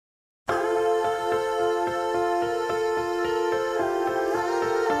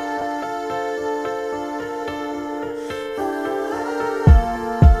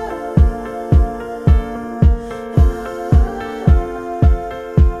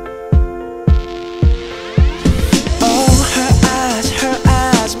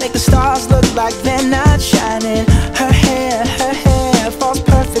make the stars look like they're not shining. Her hair falls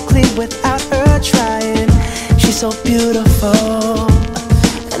perfectly without her trying. She's so beautiful,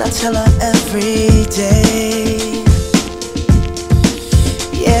 and I tell her every day.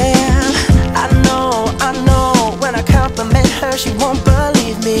 Yeah, I know, when I compliment her, she won't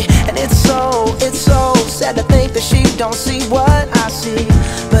believe me. And it's so sad to think that she don't see what I see.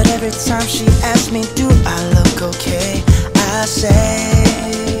 But every time she asks me, do I look okay, I say,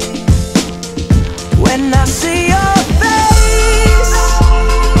 when I see your face,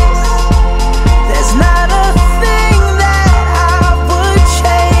 there's not a thing that I would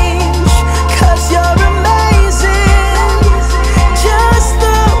change. 'Cause you're amazing, just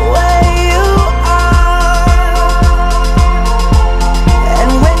the way you are.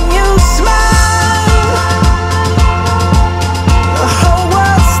 And when you smile, the whole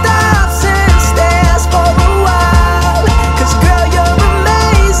world stops and stares for a while. 'Cause girl, you're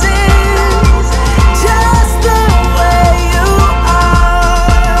amazing, just the way you are.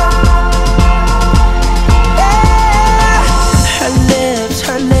 Yeah.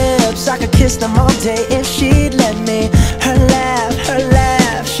 Her lips, I could kiss them all day if she'd let me. Her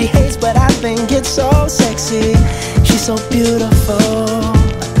laugh, she hates but I think it's so sexy. She's so beautiful,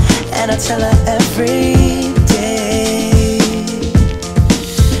 and I tell her every day.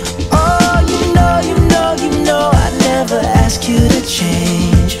 Oh, you know, I never ask you to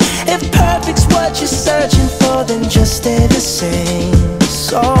change. If perfect's what you're searching for, then just stay the same.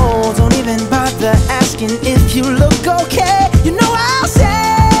 So don't even bother asking if you look okay. You know I'll say,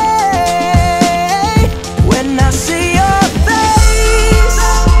 when I see your face,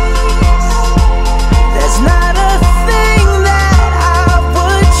 there's not a thing that I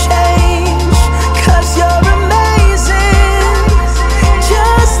would change. 'Cause you're amazing,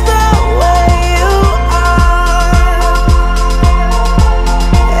 just the way you are.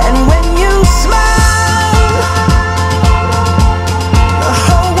 And when you smile, the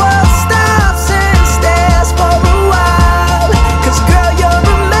whole world stops and stares for a while. 'Cause girl, you're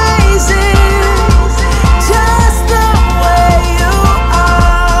amazing, just the way you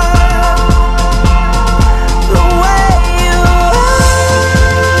are. The way you are,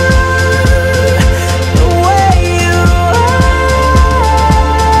 the way you are.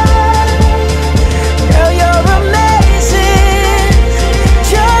 Girl, you're amazing,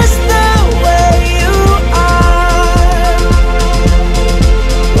 just the way you are.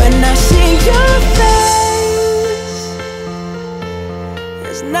 When I see your face,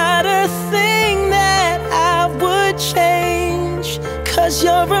 there's not a thing that I would change. 'Cause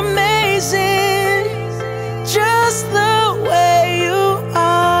you're amazing, just the way you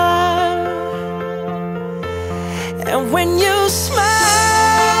are. And when you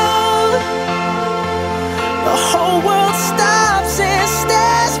smile, the whole world stops and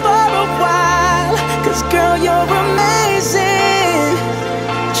stares for a while. 'Cause girl, you're amazing.